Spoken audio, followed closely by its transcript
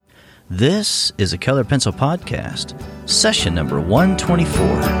This is a Colored Pencil Podcast, session number 124.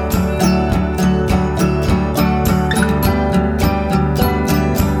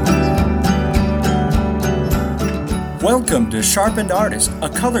 Welcome to Sharpened Artist, a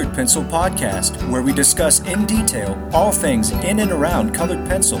colored pencil podcast where we discuss in detail all things in and around colored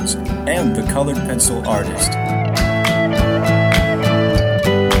pencils and the colored pencil artist.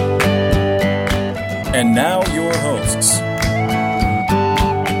 And now your hosts,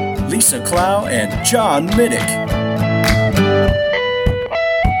 Lisa Clow and John Middick.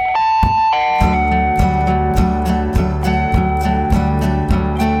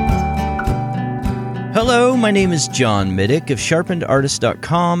 Hello, my name is John Middick of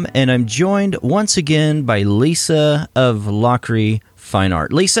SharpenedArtist.com, and I'm joined once again by Lisa of Lockery Fine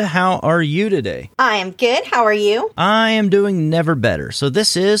Art. Lisa, how are you today? I am good. How are you? I am doing never better. So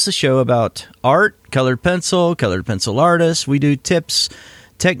this is a show about art, colored pencil artists. We do tips,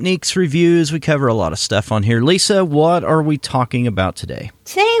 techniques, reviews. We cover a lot of stuff on here. Lisa, what are we talking about today?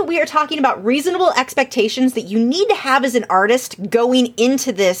 Today we are talking about reasonable expectations that you need to have as an artist going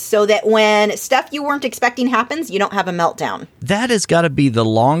into this so that when stuff you weren't expecting happens, you don't have a meltdown. That has got to be the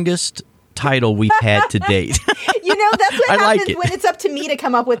longest title we've had to date. You know, that's what I happens when it's up to me to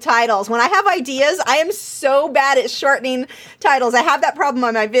come up with titles. When I have ideas, I am so bad at shortening titles. I have that problem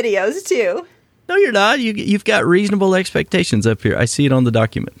on my videos too. No, you're not. You've got reasonable expectations up here. I see it on the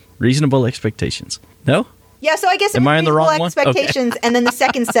document. Reasonable expectations. No? Yeah, so I guess Am I in the wrong one? expectations, okay. And then the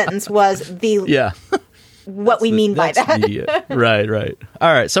second sentence was what we mean by that. Right.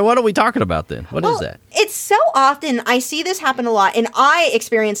 All right, so what are we talking about then? What is that? It's so often, I see this happen a lot, and I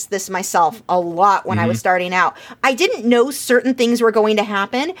experienced this myself a lot when I was starting out. I didn't know certain things were going to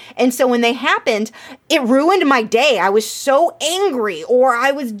happen, and so when they happened, it ruined my day. I was so angry, or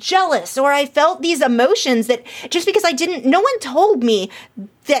I was jealous, or I felt these emotions that just because no one told me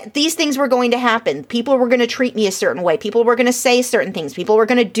that these things were going to happen. People were going to treat me a certain way. People were going to say certain things. People were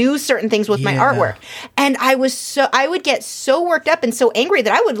going to do certain things with my artwork. And I would get so worked up and so angry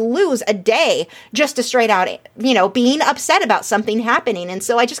that I would lose a day just to straight out, being upset about something happening. And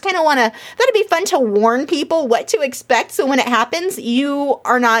so I just kind of thought it'd be fun to warn people what to expect. So when it happens, you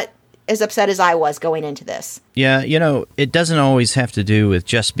are not as upset as I was going into this. Yeah, it doesn't always have to do with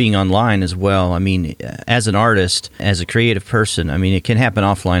just being online as well. I mean, as an artist, as a creative person, I mean, it can happen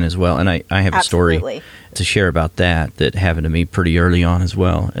offline as well. And I have a story to share about that happened to me pretty early on as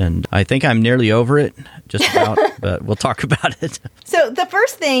well. And I think I'm nearly over it, just about, but we'll talk about it. So the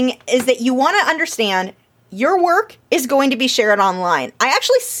first thing is that you want to understand your work is going to be shared online. I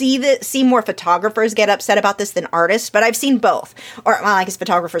actually see more photographers get upset about this than artists, but I've seen both. Or, well, I guess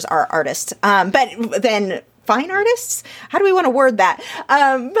photographers are artists. But then fine artists? How do we want to word that?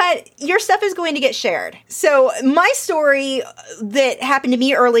 But your stuff is going to get shared. So my story that happened to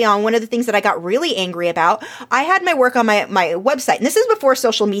me early on, one of the things that I got really angry about, I had my work on my website. And this is before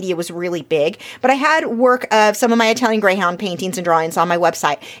social media was really big, but I had work of some of my Italian Greyhound paintings and drawings on my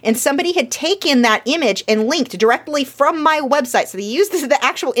website. And somebody had taken that image and linked directly from my website. So they used the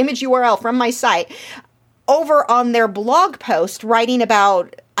actual image URL from my site over on their blog post writing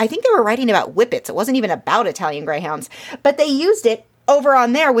about, I think they were writing about whippets. It wasn't even about Italian Greyhounds, but they used it over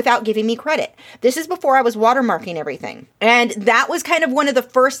on there without giving me credit. This is before I was watermarking everything. And that was kind of one of the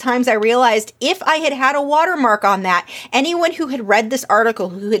first times I realized if I had had a watermark on that, anyone who had read this article,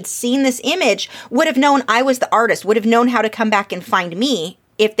 who had seen this image, would have known I was the artist, would have known how to come back and find me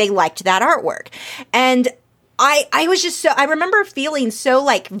if they liked that artwork. And I was just I remember feeling so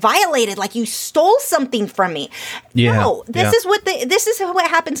violated, like you stole something from me. Yeah. No, this is what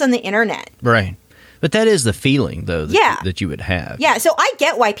happens on the internet. Right. But that is the feeling, though, that you would have. Yeah, so I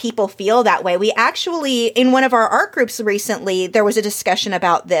get why people feel that way. We actually, in one of our art groups recently, there was a discussion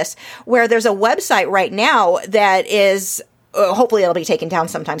about this, where there's a website right now that is hopefully it'll be taken down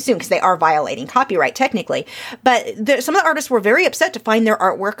sometime soon because they are violating copyright technically. But some of the artists were very upset to find their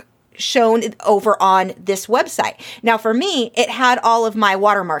artwork shown over on this website. Now, for me, it had all of my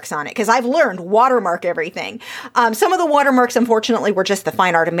watermarks on it because I've learned watermark everything. Some of the watermarks, unfortunately, were just the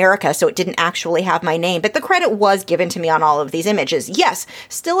Fine Art America, so it didn't actually have my name, but the credit was given to me on all of these images. Yes,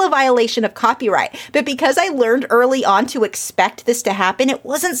 still a violation of copyright, but because I learned early on to expect this to happen, it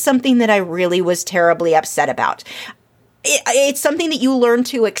wasn't something that I really was terribly upset about. It's something that you learn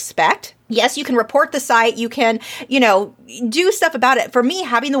to expect. Yes, you can report the site. You can, do stuff about it. For me,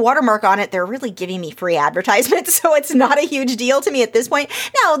 having the watermark on it, they're really giving me free advertisements. So it's not a huge deal to me at this point.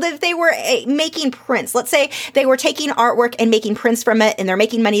 Now, if they were making prints, let's say they were taking artwork and making prints from it and they're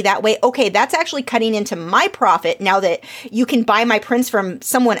making money that way. Okay, that's actually cutting into my profit. Now that you can buy my prints from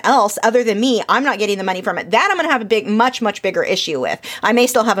someone else other than me, I'm not getting the money from it. That I'm going to have a much, much bigger issue with. I may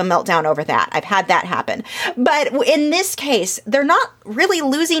still have a meltdown over that. I've had that happen. But in this case, they're not really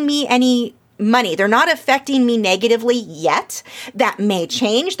losing me any money. They're not affecting me negatively yet. That may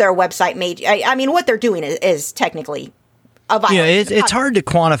change. Their website may, what they're doing is technically a violation. It's hard to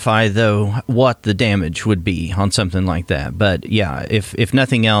quantify, though, what the damage would be on something like that. But yeah, if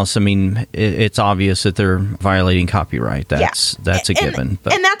nothing else, it's obvious that they're violating copyright. That's a given.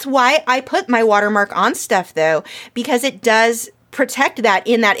 And that's why I put my watermark on stuff, though, because it does protect that,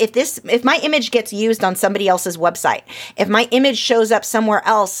 in that if my image gets used on somebody else's website, if my image shows up somewhere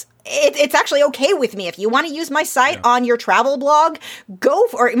else, it's actually okay with me. If you want to use my site on your travel blog, go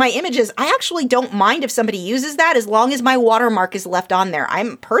for my images. I actually don't mind if somebody uses that, as long as my watermark is left on there.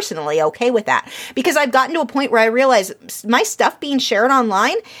 I'm personally okay with that, because I've gotten to a point where I realize my stuff being shared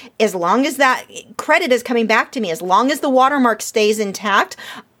online, as long as that credit is coming back to me, as long as the watermark stays intact,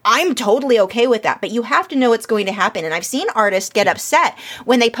 I'm totally okay with that, but you have to know what's going to happen. And I've seen artists get upset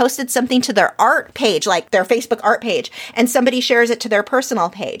when they posted something to their art page, like their Facebook art page, and somebody shares it to their personal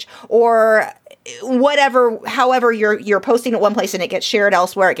page, or whatever, however you're posting at one place and it gets shared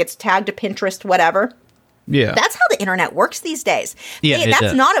elsewhere, it gets tagged to Pinterest, whatever. Yeah. That's how the internet works these days. Yeah,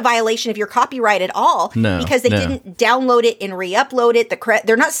 that's not a violation of your copyright at all, because they didn't download it and re-upload it.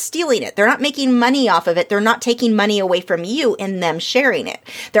 They're not stealing it. They're not making money off of it. They're not taking money away from you in them sharing it.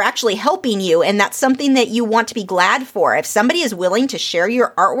 They're actually helping you, and that's something that you want to be glad for. If somebody is willing to share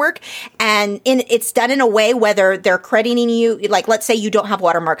your artwork, and it's done in a way whether they're crediting you, like let's say you don't have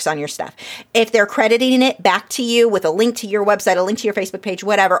watermarks on your stuff. If they're crediting it back to you with a link to your website, a link to your Facebook page,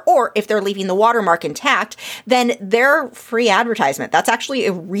 whatever, or if they're leaving the watermark intact, then they're free advertisement. That's actually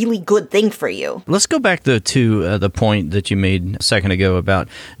a really good thing for you. Let's go back, though, to the point that you made a second ago about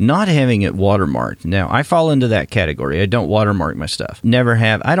not having it watermarked. Now, I fall into that category. I don't watermark my stuff. Never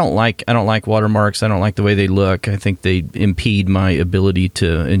have. I don't like watermarks. I don't like the way they look. I think they impede my ability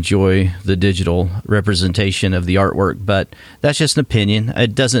to enjoy the digital representation of the artwork, but that's just an opinion.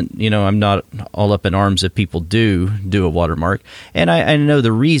 It doesn't, I'm not all up in arms if people do a watermark, and I know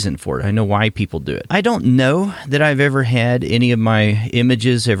the reason for it. I know why people do it. I don't know that I've ever had any of my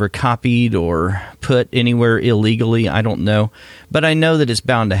images ever copied or put anywhere illegally. I don't know. But I know that it's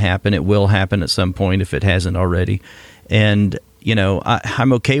bound to happen. It will happen at some point if it hasn't already. And,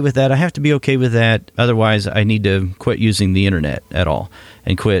 I'm okay with that. I have to be okay with that. Otherwise, I need to quit using the internet at all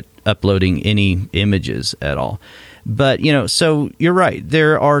and quit uploading any images at all. But, so you're right.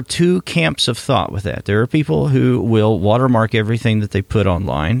 There are two camps of thought with that. There are people who will watermark everything that they put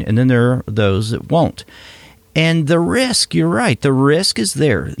online, and then there are those that won't. And the risk, you're right, the risk is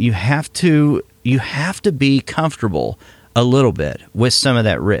there. You have to be comfortable a little bit with some of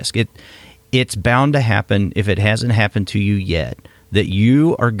that risk. It's bound to happen, if it hasn't happened to you yet, that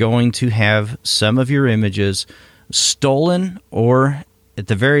you are going to have some of your images stolen, or at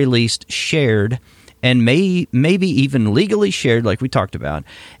the very least shared, and maybe even legally shared, like we talked about.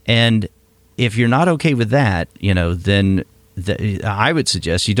 And if you're not okay with that, then I would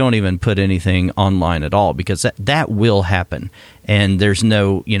suggest you don't even put anything online at all, because that will happen, and there's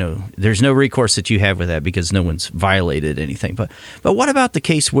no recourse that you have with that, because no one's violated anything. But what about the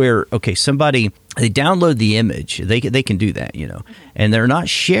case where somebody, they download the image, they can do that, and they're not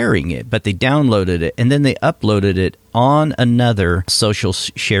sharing it, but they downloaded it and then they uploaded it on another social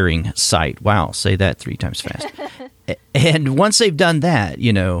sharing site. Wow, say that 3 times fast. And once they've done that,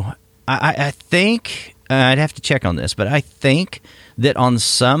 I think. I'd have to check on this, but I think that on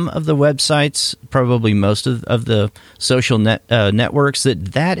some of the websites, probably most of the social networks,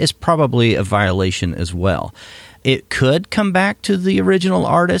 that is probably a violation as well. It could come back to the original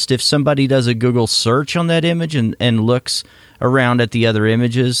artist if somebody does a Google search on that image and looks around at the other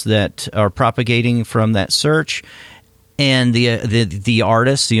images that are propagating from that search, and the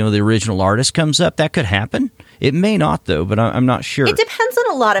artist, the original artist comes up. That could happen. It may not, though, but I'm not sure. It depends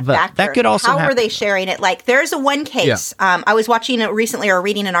on a lot of factors. That could also happen. How are they sharing it? Like, there's one case. Yeah. I was watching it recently, or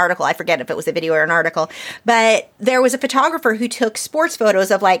reading an article. I forget if it was a video or an article. But there was a photographer who took sports photos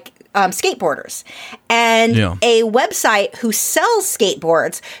of, skateboarders. And a website who sells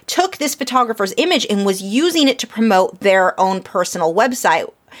skateboards took this photographer's image and was using it to promote their own personal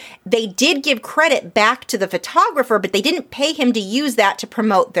website. They did give credit back to the photographer, but they didn't pay him to use that to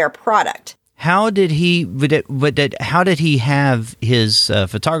promote their product. How did he? How did he have his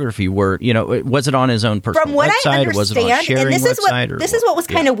photography work? You know, was it on his own personal From what website, I understand, or was it on a sharing and this is what was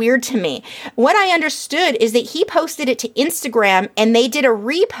kind of weird to me. What I understood is that he posted it to Instagram, and they did a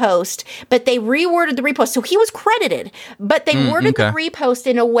repost, but they reworded the repost, so he was credited, but they worded the repost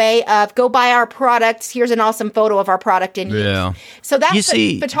in a way of "Go buy our products. Here's an awesome photo of our product in use." So that's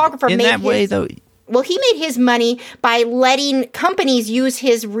the photographer in made that way, though. Well, he made his money by letting companies use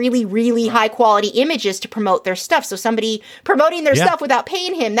his really, really high quality images to promote their stuff. So somebody promoting their stuff without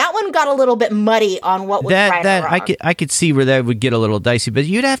paying him, that one got a little bit muddy on what was right or wrong. I could see where that would get a little dicey, but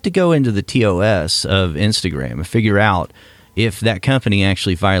you'd have to go into the TOS of Instagram and figure out if that company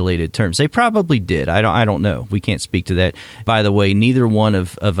actually violated terms. They probably did. I don't know. We can't speak to that. By the way, neither one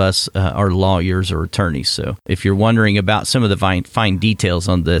of us are lawyers or attorneys. So if you're wondering about some of the fine details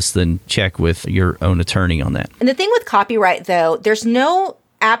on this, then check with your own attorney on that. And the thing with copyright, though, there's no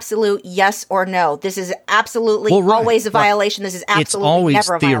absolute yes or no. This is absolutely always a violation. This is absolutely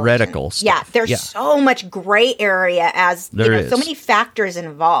never a violation. It's always theoretical stuff. Yeah, there's so much gray area as so many factors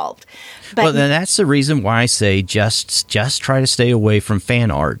involved. But, well, then that's the reason why I say just try to stay away from fan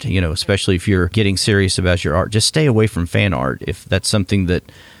art, you know, especially if you're getting serious about your art. Just stay away from fan art if that's something that,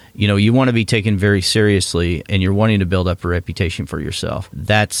 you know, you want to be taken very seriously and you're wanting to build up a reputation for yourself.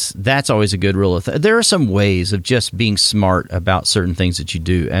 That's always a good rule of thumb. There are some ways of just being smart about certain things that you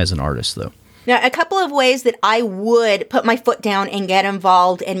do as an artist, though. Now, a couple of ways that I would put my foot down and get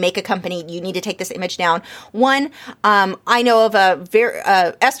involved and make a company, you need to take this image down. One, I know of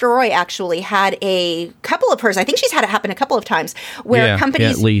Esther Roy actually had a couple of hers. I think she's had it happen a couple of times where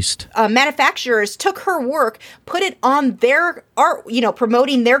companies, at least manufacturers took her work, put it on their art, you know,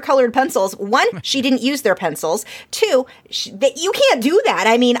 promoting their colored pencils. One, she didn't use their pencils. Two, you can't do that.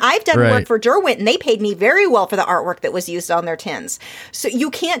 I mean, I've done work for Derwent and they paid me very well for the artwork that was used on their tins. So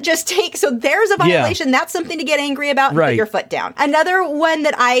you can't just take, there's a violation. Yeah. That's something to get angry about and put your foot down. Another one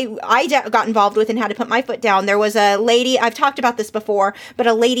that I got involved with and had to put my foot down, there was a lady, I've talked about this before, but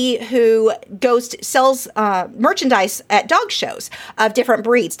a lady who sells merchandise at dog shows of different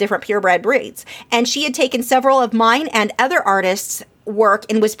breeds, different purebred breeds. And she had taken several of mine and other artists' work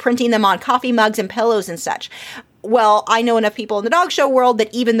and was printing them on coffee mugs and pillows and such. Well, I know enough people in the dog show world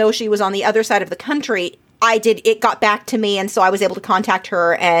that even though she was on the other side of the country, it got back to me, and so I was able to contact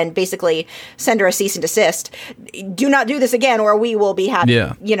her and basically send her a cease and desist. Do not do this again, or we will be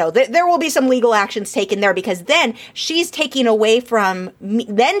having, you know, there will be some legal actions taken there, because then she's taking away from me.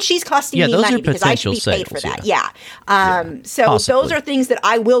 Then she's costing me money because I should be paid for that. So possibly. Those are things that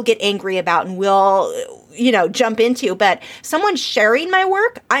I will get angry about and will, you know, jump into. But someone sharing my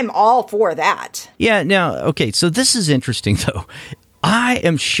work, I'm all for that. Yeah. Now, okay. So this is interesting, though. I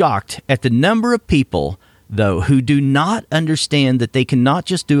am shocked at the number of people, though, who do not understand that they cannot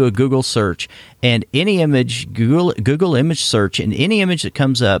just do a Google search and any image, Google image search, and any image that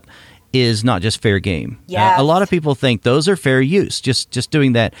comes up is not just fair game. Yes. A lot of people think those are fair use, just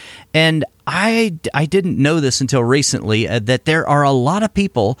doing that. And I didn't know this until recently, that there are a lot of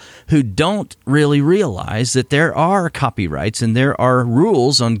people who don't really realize that there are copyrights and there are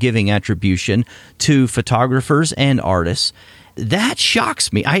rules on giving attribution to photographers and artists. That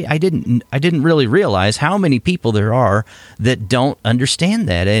shocks me. I didn't really realize how many people there are that don't understand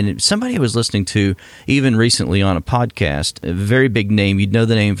that. And somebody I was listening to even recently on a podcast, a very big name, you'd know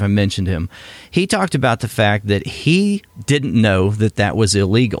the name if I mentioned him. He talked about the fact that he didn't know that was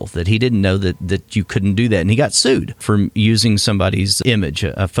illegal, that he didn't know that you couldn't do that. And he got sued for using somebody's image,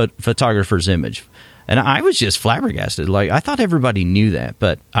 a photographer's image. And I was just flabbergasted. Like, I thought everybody knew that,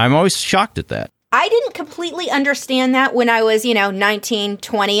 but I'm always shocked at that. I didn't completely understand that when I was, 19,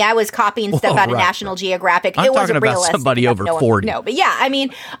 20. I was copying stuff out of National Geographic. I'm talking about somebody over 40. No, but yeah, I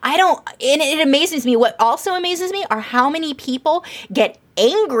mean, I don't, and it amazes me. What also amazes me are how many people get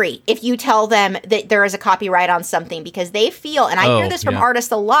angry if you tell them that there is a copyright on something, because they feel, and I hear this from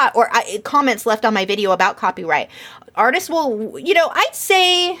artists a lot, or comments left on my video about copyright. Artists will, I'd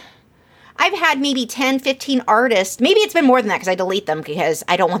say I've had maybe 10, 15 artists, maybe it's been more than that because I delete them because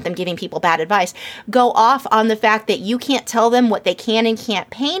I don't want them giving people bad advice, go off on the fact that you can't tell them what they can and can't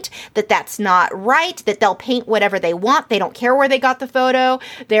paint, that's not right, that they'll paint whatever they want. They don't care where they got the photo.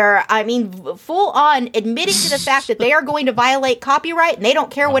 They're, full on admitting to the fact that they are going to violate copyright, and they don't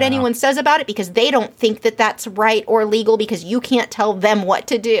care what anyone says about it because they don't think that that's right or legal because you can't tell them what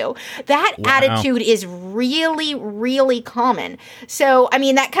to do. That attitude is really, really common. So,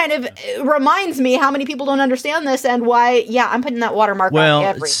 that kind of reminds me how many people don't understand this and why, I'm putting that watermark on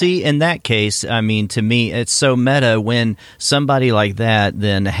everything. Well, see, in that case, to me, it's so meta when somebody like that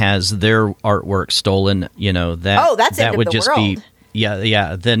then has their artwork stolen, that's that would just be,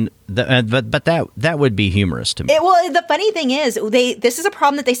 then But that would be humorous to me. Well, the funny thing is, this is a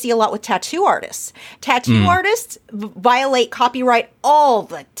problem that they see a lot with tattoo artists. Tattoo artists violate copyright all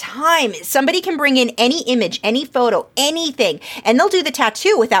the time. Somebody can bring in any image, any photo, anything, and they'll do the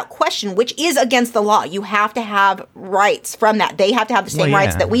tattoo without question, which is against the law. You have to have rights from that. They have to have the same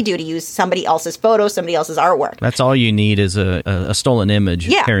rights that we do to use somebody else's photo, somebody else's artwork. That's all you need is a stolen image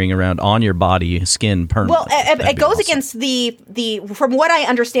carrying around on your body, skin permanently. Well, it goes against the from what I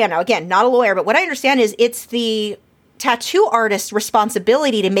understand. Now, again, not a lawyer, but what I understand is it's the tattoo artist's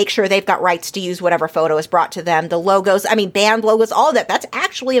responsibility to make sure they've got rights to use whatever photo is brought to them, the logos, band logos, all of that. That's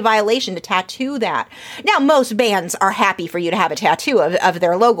actually a violation to tattoo that. Now, most bands are happy for you to have a tattoo of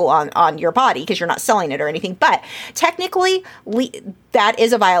their logo on your body because you're not selling it or anything. But technically, that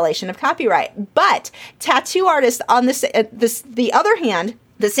is a violation of copyright. But tattoo artists, on the other hand,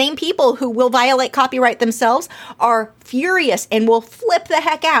 the same people who will violate copyright themselves are furious and will flip the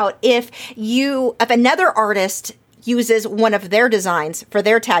heck out if another artist uses one of their designs for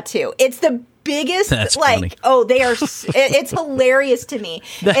their tattoo. It's the biggest, That's funny. they are, it's hilarious to me.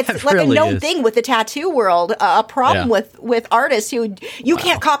 It's like really a known thing with the tattoo world, a problem with artists who, you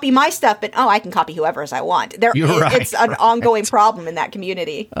can't copy my stuff, but I can copy whoever's I want. It's an ongoing problem in that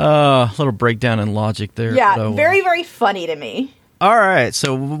community. A little breakdown in logic there. Yeah, very, very funny to me. All right,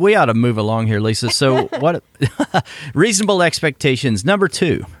 so we ought to move along here, Lisa. So what reasonable expectations, number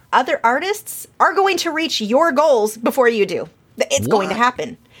 2. Other artists are going to reach your goals before you do. It's going to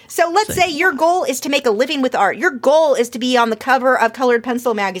happen. So let's say your goal is to make a living with art. Your goal is to be on the cover of Colored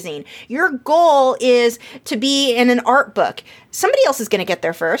Pencil magazine. Your goal is to be in an art book. Somebody else is going to get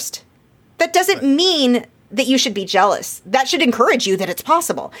there first. That doesn't mean that you should be jealous. That should encourage you that it's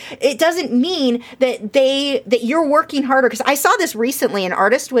possible. It doesn't mean that you're working harder. Because I saw this recently, an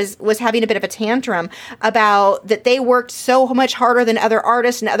artist was having a bit of a tantrum about that they worked so much harder than other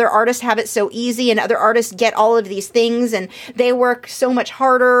artists, and other artists have it so easy, and other artists get all of these things, and they work so much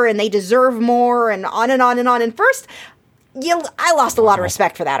harder, and they deserve more, and on and on and on. And first, I lost a lot of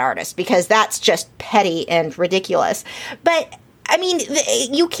respect for that artist, because that's just petty and ridiculous. But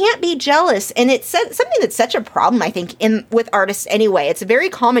you can't be jealous, and it's something that's such a problem, I think, with artists anyway. It's very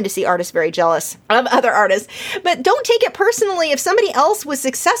common to see artists very jealous of other artists, but don't take it personally. If somebody else was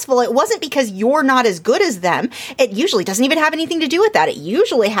successful, it wasn't because you're not as good as them. It usually doesn't even have anything to do with that. It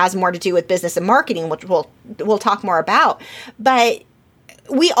usually has more to do with business and marketing, which we'll talk more about. But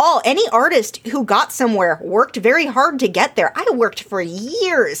any artist who got somewhere worked very hard to get there. I worked for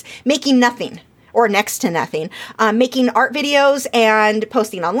years making nothing. Or next to nothing, making art videos and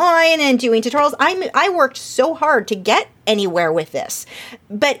posting online and doing tutorials. I worked so hard to get anywhere with this,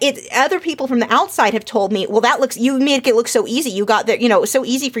 but other people from the outside have told me, well, you make it look so easy. You got there, it's so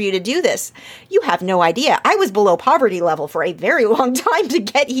easy for you to do this. You have no idea. I was below poverty level for a very long time to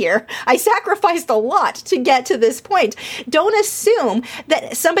get here. I sacrificed a lot to get to this point. Don't assume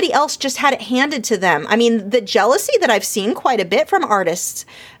that somebody else just had it handed to them. The jealousy that I've seen quite a bit from artists,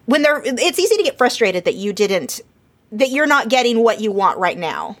 it's easy to get frustrated that you're not getting what you want right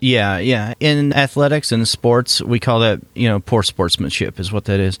now. Yeah. In athletics and sports, we call that, poor sportsmanship is what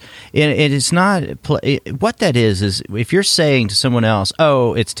that is. It is not, what that is if you're saying to someone else,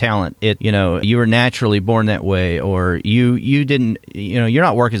 oh, it's talent, you were naturally born that way, or you didn't, you're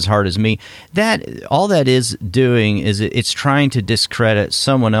not working as hard as me. All that is doing is it's trying to discredit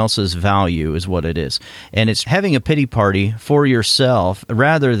someone else's value is what it is. And it's having a pity party for yourself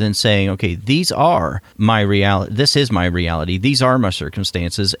rather than saying, okay, these are my reality. This is my reality. These are my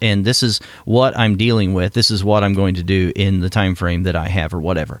circumstances, and this is what I'm dealing with. This is what I'm going to do in the time frame that I have, or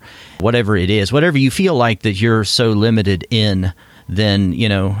whatever it is, whatever you feel like that you're so limited in. Then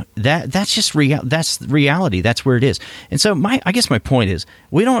that's just that's reality. That's where it is. And so I guess my point is,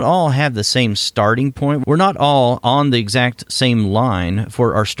 we don't all have the same starting point. We're not all on the exact same line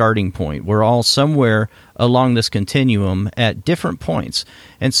for our starting point. We're all somewhere along this continuum at different points.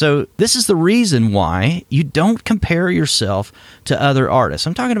 And so this is the reason why you don't compare yourself to other artists.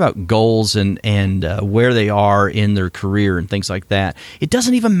 I'm talking about goals and where they are in their career and things like that. It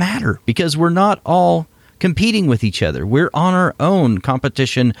doesn't even matter, because we're not all competing with each other. We're on our own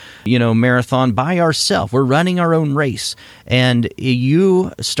competition, marathon by ourselves. We're running our own race. And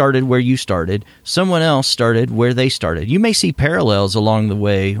you started where you started. Someone else started where they started. You may see parallels along the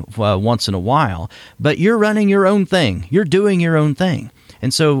way once in a while, but you're running your own thing. You're doing your own thing.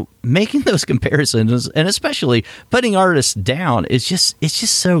 And so making those comparisons, and especially putting artists down, it's just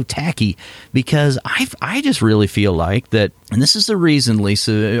so tacky, because I just really feel like that, and this is the reason,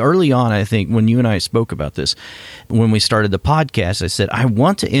 Lisa, early on, I think, when you and I spoke about this, when we started the podcast, I said, I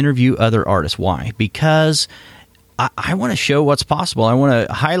want to interview other artists. Why? Because I want to show what's possible. I want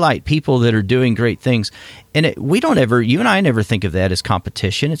to highlight people that are doing great things. And you and I never think of that as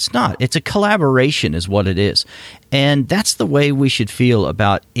competition. It's not. It's a collaboration is what it is. And that's the way we should feel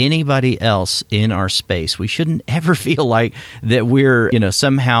about anybody else in our space. We shouldn't ever feel like that we're,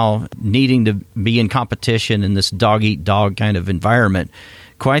 somehow needing to be in competition in this dog-eat-dog kind of environment.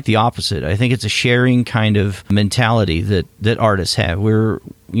 Quite the opposite. I think it's a sharing kind of mentality that artists have. We're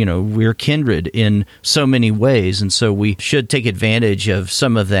kindred in so many ways, and so we should take advantage of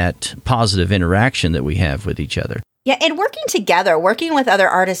some of that positive interaction that we have with each other. Yeah, and working together, working with other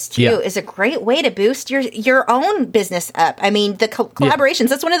artists too, is a great way to boost your own business up. I mean, the collaborations,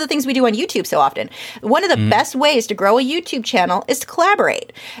 that's one of the things we do on YouTube so often. One of the best ways to grow a YouTube channel is to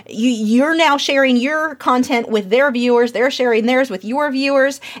collaborate. You're now sharing your content with their viewers, they're sharing theirs with your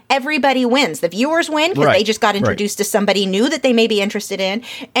viewers. Everybody wins. The viewers win because they just got introduced to somebody new that they may be interested in,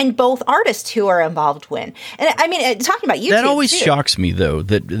 and both artists who are involved win. And I mean, talking about YouTube, that always shocks me though,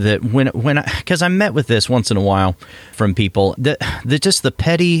 that when because I'm met with this once in a while from people, just the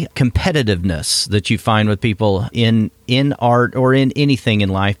petty competitiveness that you find with people in art or in anything in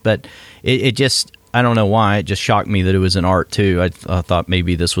life. But it just, I don't know why, it just shocked me that it was in art too. I thought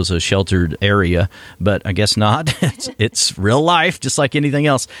maybe this was a sheltered area, but I guess not. It's real life, just like anything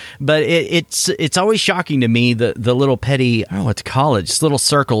else. But it's always shocking to me the little petty, I don't know what to call it, just little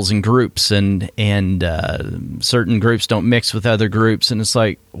circles and groups, and certain groups don't mix with other groups, and it's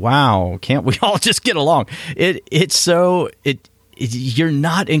like, wow, can't we all just get along? You're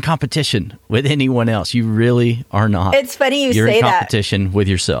not in competition with anyone else. You really are not. It's funny You're say in that. competition with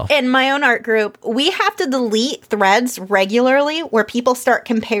yourself. In my own art group, we have to delete threads regularly where people start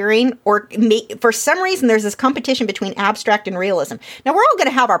comparing for some reason, there's this competition between abstract and realism. Now, we're all going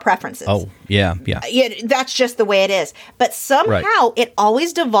to have our preferences. Oh, yeah. That's just the way it is. But somehow it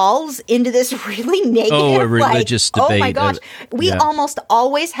always devolves into this really negative, a religious debate. Oh my gosh. We almost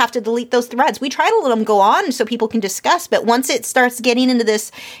always have to delete those threads. We try to let them go on so people can discuss, but once it starts getting into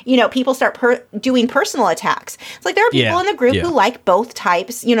this, people start doing personal attacks. It's like there are people in the group who like both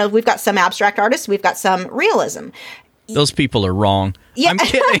types. We've got some abstract artists, we've got some realism. Those people are wrong. Yeah. I'm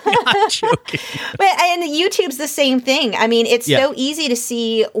kidding. I'm joking. And YouTube's the same thing. I mean, it's so easy to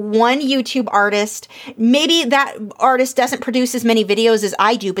see one YouTube artist. Maybe that artist doesn't produce as many videos as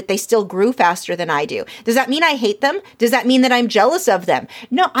I do, but they still grew faster than I do. Does that mean I hate them? Does that mean that I'm jealous of them?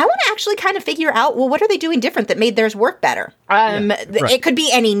 No, I want to actually kind of figure out, well, what are they doing different that made theirs work better? It could be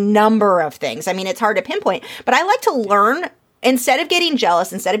any number of things. I mean, it's hard to pinpoint, but I like to learn. Instead of getting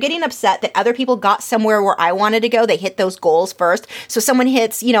jealous, instead of getting upset that other people got somewhere where I wanted to go, they hit those goals first. So someone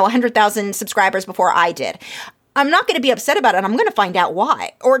hits, 100,000 subscribers before I did. I'm not going to be upset about it. I'm going to find out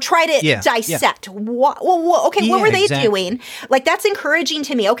why, or try to dissect. What were they doing? Like, that's encouraging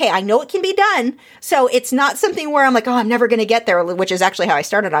to me. Okay, I know it can be done. So it's not something where I'm like, oh, I'm never going to get there, which is actually how I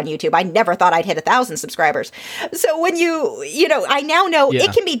started on YouTube. I never thought I'd hit 1,000 subscribers. So when I now know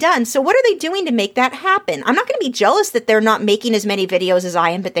it can be done. So what are they doing to make that happen? I'm not going to be jealous that they're not making as many videos as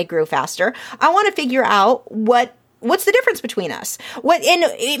I am, but they grew faster. I want to figure out what's the difference between us? And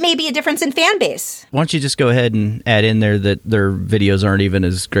it may be a difference in fan base. Why don't you just go ahead and add in there that their videos aren't even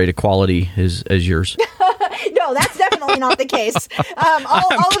as great a quality as yours? No, that's definitely not the case.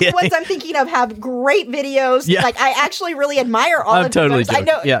 All of the ones I'm thinking of have great videos. Yeah. Like, I actually really admire all of them. I'm totally joking.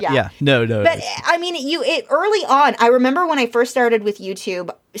 I know. Yeah. No. But I mean, early on, I remember when I first started with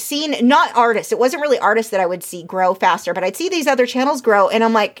YouTube, seeing not artists. It wasn't really artists that I would see grow faster, but I'd see these other channels grow, and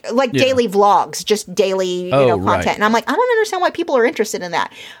I'm like daily vlogs, just daily content. Right. And I'm like, I don't understand why people are interested in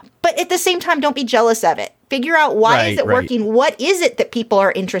that. But at the same time, don't be jealous of it. Figure out why is it working? What is it that people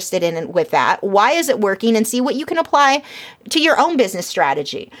are interested in with that? Why is it working? And see what you can apply to your own business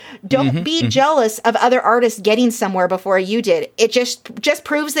strategy. Don't be jealous of other artists getting somewhere before you did. It just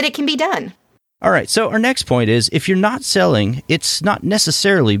proves that it can be done. All right, so our next point is, if you're not selling, it's not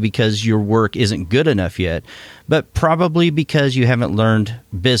necessarily because your work isn't good enough yet, but probably because you haven't learned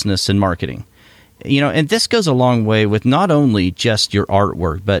business and marketing. And this goes a long way with not only just your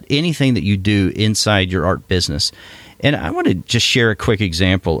artwork, but anything that you do inside your art business. And I want to just share a quick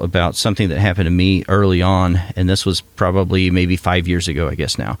example about something that happened to me early on, and this was probably maybe 5 years ago, I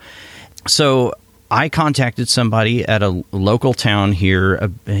guess now. So I contacted somebody at a local town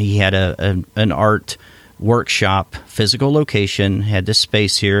here. He had an art workshop, physical location, had this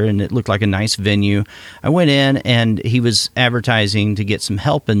space here, and it looked like a nice venue. I went in, and he was advertising to get some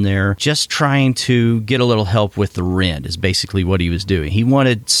help in there, just trying to get a little help with the rent is basically what he was doing. He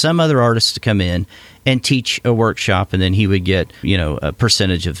wanted some other artists to come in and teach a workshop, and then he would get, a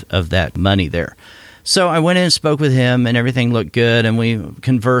percentage of that money there. So I went in and spoke with him, and everything looked good, and we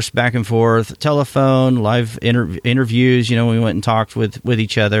conversed back and forth, telephone, live interviews. We went and talked with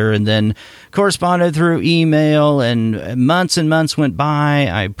each other, and then corresponded through email, and months went by.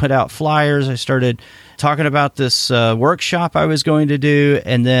 I put out flyers. I started talking about this workshop I was going to do,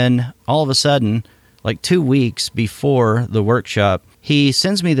 and then all of a sudden, like 2 weeks before the workshop, he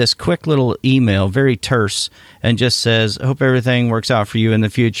sends me this quick little email, very terse, and just says, I hope everything works out for you in the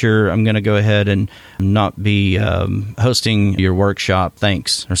future. I'm going to go ahead and not be hosting your workshop.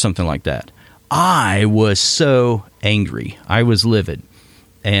 Thanks, or something like that. I was so angry. I was livid,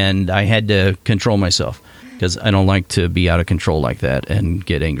 and I had to control myself because I don't like to be out of control like that and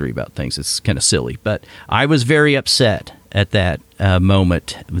get angry about things. It's kind of silly. But I was very upset at that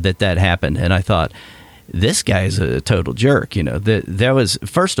moment that happened, and I thought, this guy's a total jerk. That was,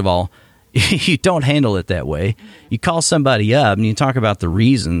 first of all, you don't handle it that way. You call somebody up and you talk about the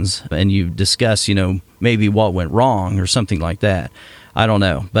reasons and you discuss, maybe what went wrong or something like that. I don't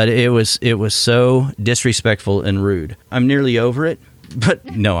know, but it was so disrespectful and rude. I'm nearly over it, but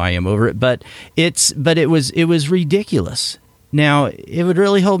no, I am over it. But it was ridiculous. Now, it would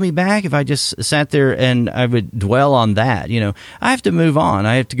really hold me back if I just sat there and I would dwell on that. I have to move on.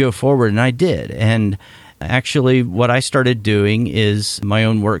 I have to go forward, and I did. And actually, what I started doing is my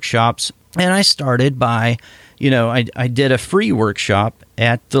own workshops, and I started by, I did a free workshop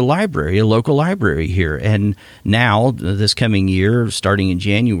at the library, a local library here. And now, this coming year, starting in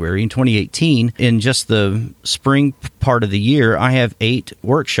January in 2018, in just the spring part of the year, I have 8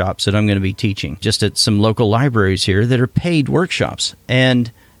 workshops that I'm going to be teaching just at some local libraries here that are paid workshops.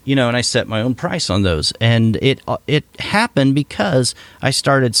 And and I set my own price on those. And it happened because I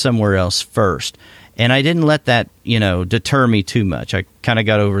started somewhere else first. And I didn't let that, deter me too much. I kind of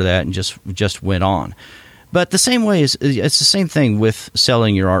got over that and just went on. But the same way it's the same thing with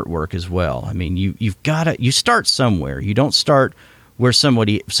selling your artwork as well. I mean, you start somewhere. You don't start where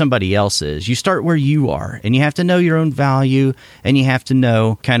somebody else is. You start where you are, and you have to know your own value, and you have to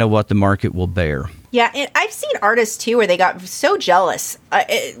know kind of what the market will bear. Yeah, and I've seen artists too where they got so jealous,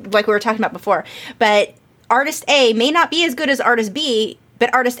 like we were talking about before. But artist A may not be as good as artist B,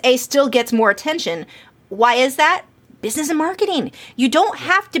 but artist A still gets more attention. Why is that? Business and marketing. You don't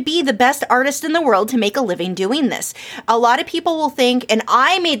have to be the best artist in the world to make a living doing this. A lot of people will think, and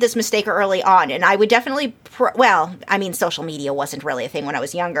I made this mistake early on, and I would definitely, social media wasn't really a thing when I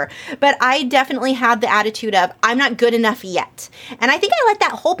was younger, but I definitely had the attitude of, I'm not good enough yet. And I think I let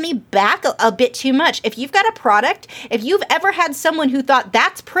that hold me back a bit too much. If you've got a product, if you've ever had someone who thought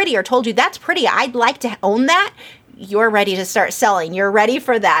that's pretty or told you that's pretty, I'd like to own that, you're ready to start selling. You're ready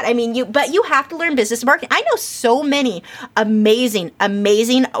for that. I mean, but you have to learn business marketing. I know so many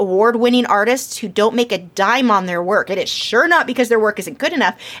amazing award-winning artists who don't make a dime on their work. And it's sure not because their work isn't good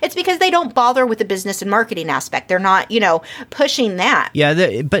enough. It's because they don't bother with the business and marketing aspect. They're not, pushing that.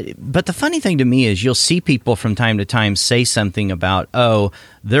 Yeah, but the funny thing to me is you'll see people from time to time say something about,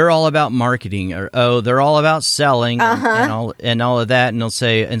 they're all about marketing, or, they're all about selling and all of that. And they'll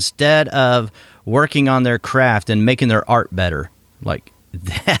say, instead of working on their craft and making their art better, like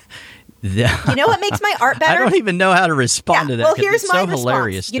that. You know what makes my art better? I don't even know how to respond to that. Well, here's my response.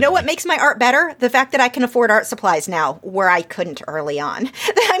 Hilarious. You know what makes my art better? The fact that I can afford art supplies now, where I couldn't early on.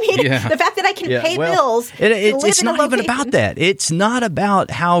 The fact that I can pay bills. It's not even about that. It's not about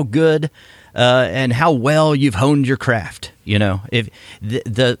how good and how well you've honed your craft. If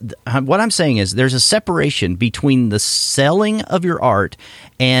what I'm saying is there's a separation between the selling of your art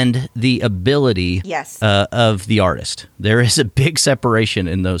and the ability of the artist. There is a big separation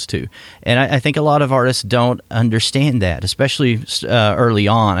in those two. And I think a lot of artists don't understand that, especially early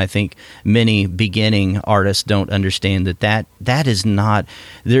on. I think many beginning artists don't understand that is not,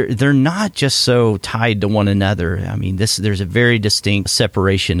 they're not just so tied to one another. I mean, there's a very distinct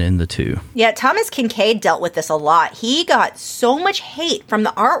separation in the two. Yeah, Thomas Kinkade dealt with this a lot. He got so much hate from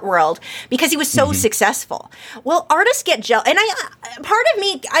the art world because he was so successful. Well, artists get jealous, and part of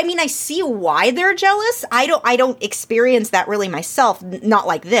me, I see why they're jealous. I don't experience that really myself, not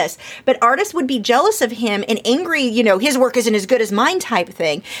like this, but artists would be jealous of him and angry, his work isn't as good as mine type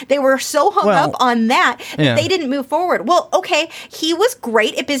thing. They were so hung up on that they didn't move forward. Well, okay, he was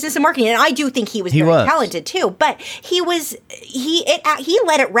great at business and marketing, and I do think he was very talented too, but he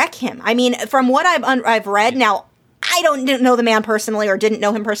let it wreck him. I mean, from what I've read now, I don't know the man personally or didn't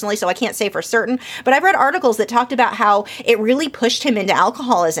know him personally, so I can't say for certain. But I've read articles that talked about how it really pushed him into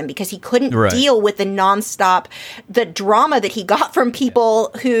alcoholism because he couldn't deal with the nonstop, the drama that he got from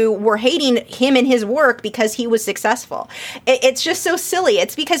people who were hating him and his work because he was successful. It's just so silly.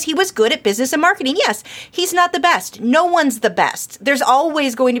 It's because he was good at business and marketing. Yes, he's not the best. No one's the best. There's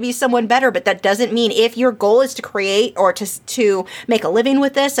always going to be someone better, but that doesn't mean if your goal is to create or to make a living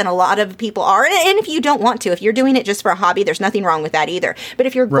with this, and a lot of people are, and if you don't want to, if you're doing it just for a hobby, there's nothing wrong with that either. But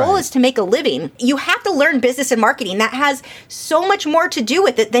if your goal is to make a living, you have to learn business and marketing. That has so much more to do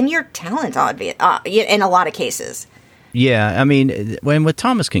with it than your talent, in a lot of cases. Yeah, I mean, when with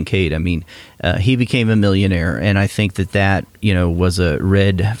Thomas Kinkade, I mean, he became a millionaire, and I think that was a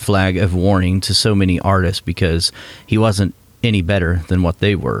red flag of warning to so many artists because he wasn't any better than what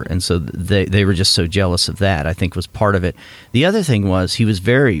they were, and so they were just so jealous of that. I think was part of it. The other thing was he was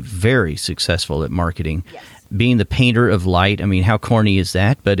very, very successful at marketing. Yes. Being the painter of light, I mean, how corny is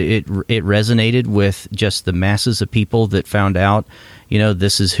that? But it resonated with just the masses of people that found out,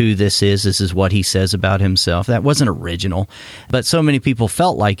 this is who this is what he says about himself. That wasn't original, but so many people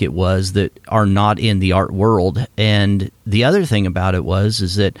felt like it was that are not in the art world. And the other thing about it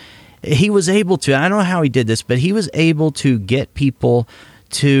is that he was able to, I don't know how he did this, but he was able to get people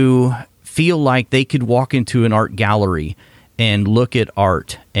to feel like they could walk into an art gallery and look at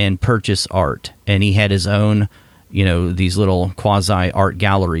art and purchase art. And he had his own, these little quasi-art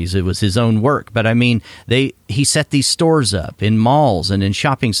galleries. It was his own work. But I mean, he set these stores up in malls and in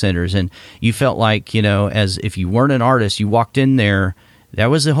shopping centers. And you felt like, as if you weren't an artist, you walked in there. That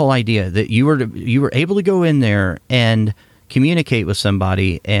was the whole idea, that you were able to go in there and communicate with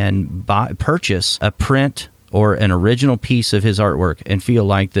somebody and purchase a print or an original piece of his artwork and feel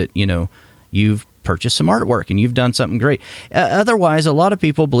like that, you've purchase some artwork and you've done something great. Otherwise, a lot of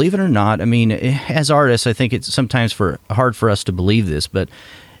people, believe it or not, I mean, as artists, I think it's sometimes hard for us to believe this, but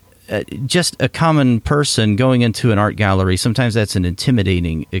just a common person going into an art gallery, sometimes that's an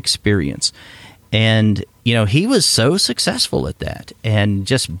intimidating experience. And, he was so successful at that and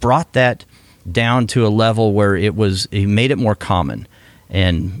just brought that down to a level where he made it more common.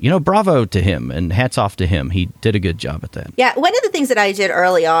 And, bravo to him and hats off to him. He did a good job at that. Yeah, one of the things that I did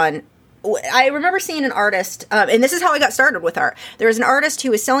early on, I remember seeing an artist, and this is how I got started with art. There was an artist who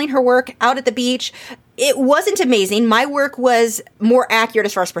was selling her work out at the beach. It wasn't amazing. My work was more accurate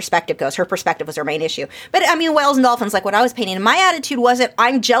as far as perspective goes. Her perspective was her main issue. But, I mean, whales and dolphins, like what I was painting. And my attitude wasn't,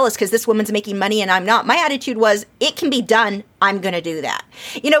 I'm jealous because this woman's making money and I'm not. My attitude was, it can be done. I'm going to do that.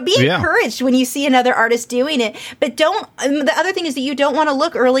 Be encouraged when you see another artist doing it. But the other thing is that you don't want to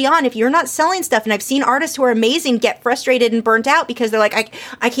look early on. If you're not selling stuff, and I've seen artists who are amazing get frustrated and burnt out because they're like,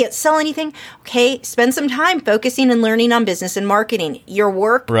 I can't sell anything. Okay, spend some time focusing and learning on business and marketing. Your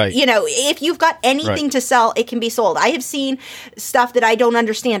work, if you've got anything to sell, it can be sold. I have seen stuff that I don't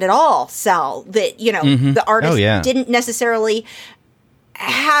understand at all sell that, the artist didn't necessarily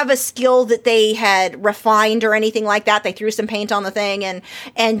have a skill that they had refined or anything like that. They threw some paint on the thing and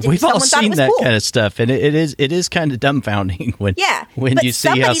we've all seen that kind of stuff, and it is kind of dumbfounding when you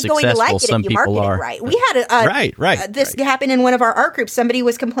see how successful some people are. Right. We had this happened in one of our art groups. Somebody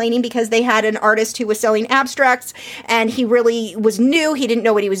was complaining because they had an artist who was selling abstracts, and he really was new. He didn't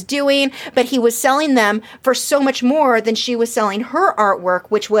know what he was doing, but he was selling them for so much more than she was selling her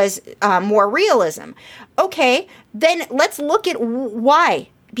artwork, which was more realism. Okay, then let's look at why.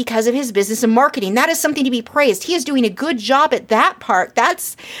 Because of his business and marketing. That is something to be praised. He is doing a good job at that part.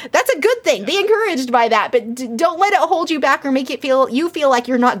 That's a good thing. Be encouraged by that, but don't let it hold you back or make it feel like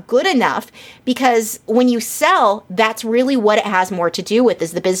you're not good enough, because when you sell, that's really what it has more to do with,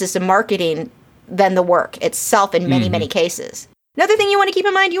 is the business and marketing than the work itself in many, many cases. Another thing you want to keep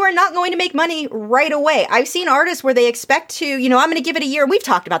in mind, you are not going to make money right away. I've seen artists where they expect to, I'm going to give it a year. We've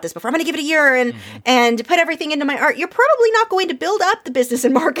talked about this before. I'm going to give it a year and put everything into my art. You're probably not going to build up the business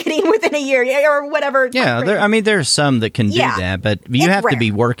and marketing within a year or whatever. Yeah, there's some that can do that, but you have to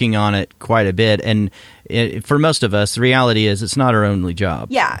be working on it quite a bit. And for most of us, the reality is it's not our only job.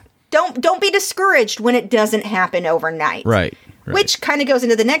 Yeah. Don't be discouraged when it doesn't happen overnight. Right. Which kind of goes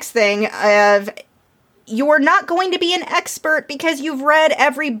into the next thing of, you're not going to be an expert because you've read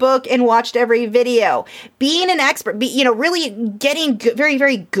every book and watched every video. Being an expert, really getting very,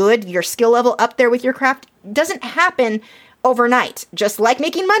 very good, your skill level up there with your craft, doesn't happen overnight. Just like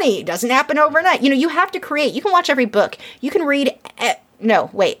making money, it doesn't happen overnight. You have to create. You can watch every book. You can read No,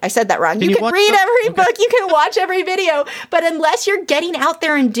 wait, I said that wrong. You can read every book, you can watch every video, but unless you're getting out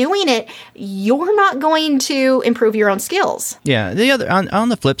there and doing it, you're not going to improve your own skills. Yeah, the other on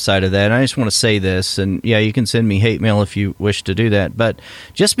the flip side of that, I just want to say this, and yeah, you can send me hate mail if you wish to do that, but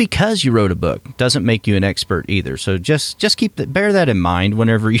just because you wrote a book doesn't make you an expert either. So just bear that in mind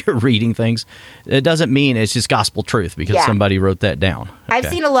whenever you're reading things. It doesn't mean it's just gospel truth because somebody wrote that down. Okay. I've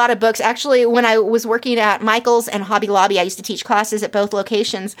seen a lot of books. Actually, when I was working at Michael's and Hobby Lobby, I used to teach classes at both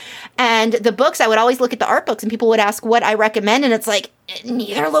locations. And the books, I would always look at the art books and people would ask what I recommend. And it's like,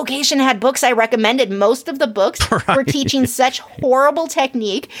 neither location had books I recommended. Most of the books were teaching such horrible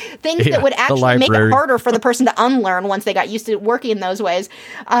technique, things that would actually make it harder for the person to unlearn once they got used to working in those ways.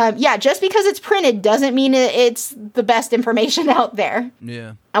 Just because it's printed doesn't mean it's the best information out there.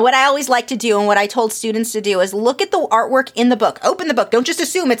 Yeah. And what I always like to do and what I told students to do is look at the artwork in the book. Open the book. Don't just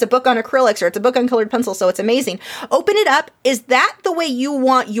assume it's a book on acrylics or it's a book on colored pencil, so it's amazing. Open it up. Is that the way you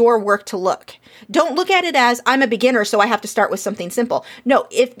want your work to look? Don't look at it as, I'm a beginner, so I have to start with something simple. No,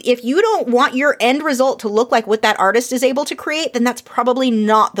 if you don't want your end result to look like what that artist is able to create, then that's probably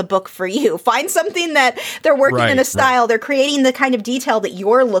not the book for you. Find something that they're working in a style, they're creating the kind of detail that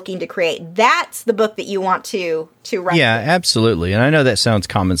you're looking to create. That's the book that you want to write. Yeah, absolutely. And I know that sounds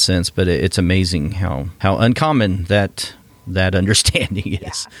common sense, but it's amazing how uncommon that understanding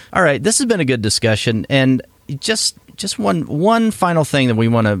is. Yeah. All right, this has been a good discussion, and just one final thing that we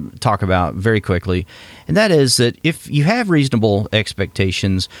want to talk about very quickly, and that is that if you have reasonable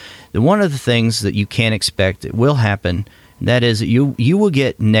expectations, then one of the things that you can expect that will happen, that is that you will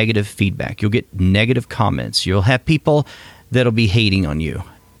get negative feedback. You'll get negative comments. You'll have people that'll be hating on you.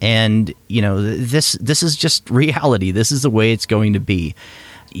 And, this is just reality. This is the way it's going to be.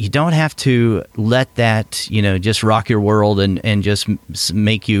 You don't have to let that, just rock your world and just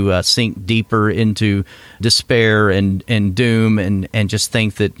make you sink deeper into despair and doom and just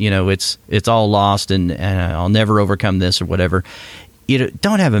think that, it's all lost and I'll never overcome this or whatever.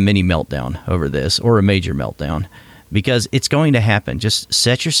 Don't have a mini meltdown over this or a major meltdown because it's going to happen. Just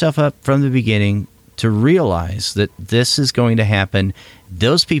set yourself up from the beginning to realize that this is going to happen.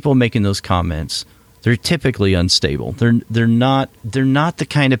 Those people making those comments, they're typically unstable. They're not the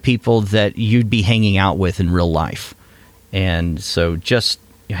kind of people that you'd be hanging out with in real life. And so just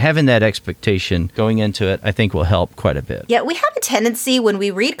having that expectation going into it, I think will help quite a bit. Yeah, we have a tendency when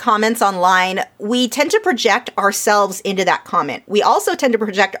we read comments online, we tend to project ourselves into that comment. We also tend to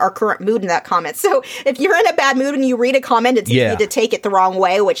project our current mood in that comment. So if you're in a bad mood and you read a comment, it's easy to take it the wrong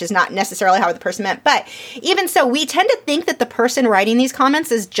way, which is not necessarily how the person meant. But even so, we tend to think that the person writing these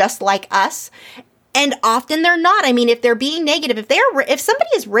comments is just like us. And often they're not. I mean, if they're being negative, if somebody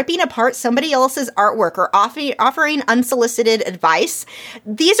is ripping apart somebody else's artwork or offering unsolicited advice,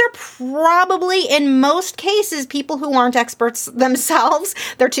 these are probably, in most cases, people who aren't experts themselves.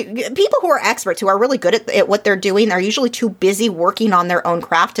 People who are experts, who are really good at what they're doing. They're usually too busy working on their own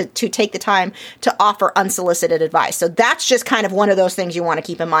craft to take the time to offer unsolicited advice. So that's just kind of one of those things you want to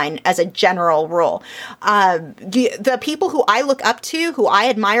keep in mind as a general rule. The people who I look up to, who I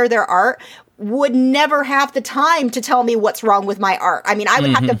admire their art, would never have the time to tell me what's wrong with my art. I mean, I would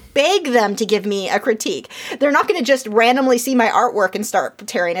have to beg them to give me a critique. They're not going to just randomly see my artwork and start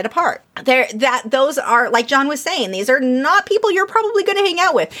tearing it apart. Those are, like John was saying, these are not people you're probably going to hang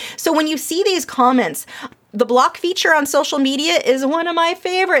out with. So when you see these comments, the block feature on social media is one of my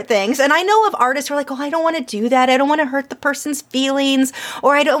favorite things. And I know of artists who are like, I don't want to do that. I don't want to hurt the person's feelings,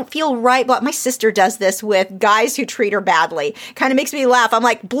 or I don't feel right. But my sister does this with guys who treat her badly. Kind of makes me laugh. I'm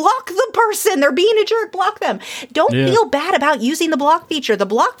like, block the person. They're being a jerk. Block them. Don't feel bad about using the block feature. The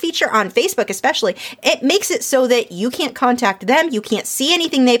block feature on Facebook especially, it makes it so that you can't contact them. You can't see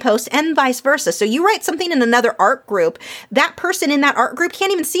anything they post, and vice versa. So you write something in another art group, that person in that art group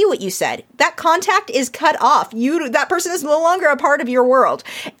can't even see what you said. That contact is cut off. That person is no longer a part of your world,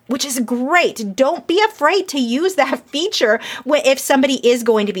 which is great. Don't be afraid to use that feature if somebody is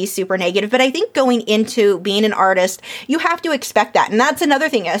going to be super negative. But I think going into being an artist, you have to expect that. And that's another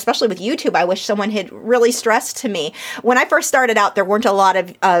thing, especially with YouTube, I wish someone had really stressed to me. When I first started out, there weren't a lot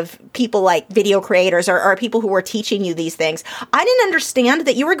of people like video creators or people who were teaching you these things. I didn't understand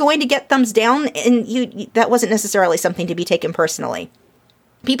that you were going to get thumbs down, and that wasn't necessarily something to be taken personally.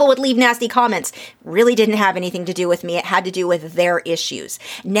 People would leave nasty comments. Really didn't have anything to do with me. It had to do with their issues.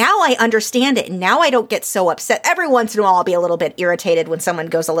 Now I understand it. Now I don't get so upset. Every once in a while, I'll be a little bit irritated when someone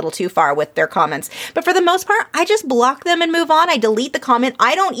goes a little too far with their comments. But for the most part, I just block them and move on. I delete the comment.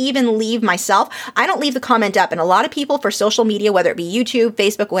 I don't even leave myself. I don't leave the comment up. And a lot of people for social media, whether it be YouTube,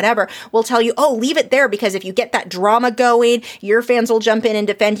 Facebook, whatever, will tell you, oh, leave it there because if you get that drama going, your fans will jump in and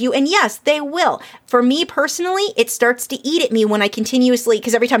defend you. And yes, they will. For me personally, it starts to eat at me when I continuously,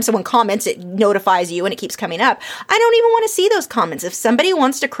 because every time someone comments, it notifies you and it keeps coming up. I don't even want to see those comments. If somebody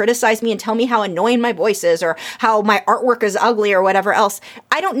wants to criticize me and tell me how annoying my voice is or how my artwork is ugly or whatever else,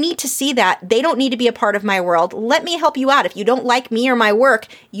 I don't need to see that. They don't need to be a part of my world. Let me help you out. If you don't like me or my work,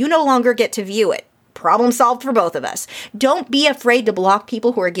 you no longer get to view it. Problem solved for both of us. Don't be afraid to block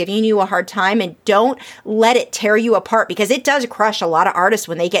people who are giving you a hard time, and don't let it tear you apart, because it does crush a lot of artists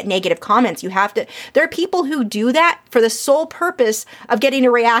when they get negative comments. There are people who do that for the sole purpose of getting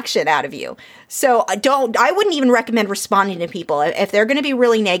a reaction out of you. So I wouldn't even recommend responding to people. If they're going to be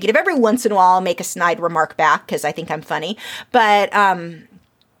really negative, every once in a while I'll make a snide remark back because I think I'm funny. But,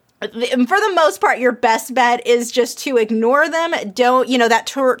 for the most part, your best bet is just to ignore them. Don't, that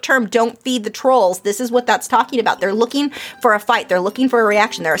term, don't feed the trolls. This is what that's talking about. They're looking for a fight. They're looking for a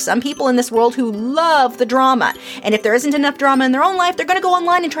reaction. There are some people in this world who love the drama. And if there isn't enough drama in their own life, they're going to go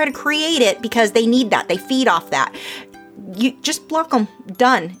online and try to create it because they need that. They feed off that. You just block them.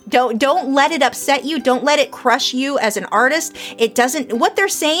 Done. Don't let it upset you. Don't let it crush you as an artist. What they're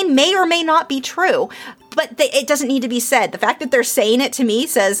saying may or may not be true, but it doesn't need to be said. The fact that they're saying it to me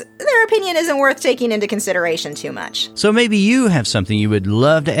says their opinion isn't worth taking into consideration too much. So maybe you have something you would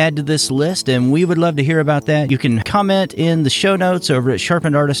love to add to this list, and we would love to hear about that. You can comment in the show notes over at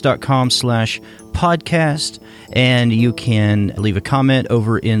sharpenedartist.com/podcast, and you can leave a comment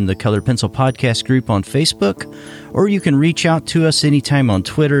over in the Colored Pencil Podcast group on Facebook, or you can reach out to us anytime on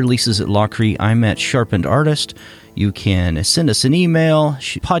Twitter. Lisa's at Lockrey. I'm at Sharpened Artist. You can send us an email,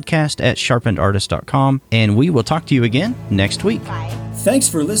 podcast@sharpenedartist.com, and we will talk to you again next week. Bye. Thanks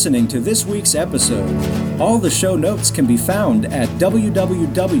for listening to this week's episode. All the show notes can be found at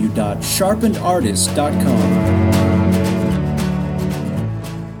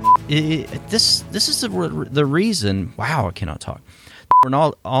www.sharpenedartist.com. This is the reason. Wow, I cannot talk. We're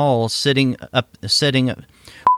not all setting up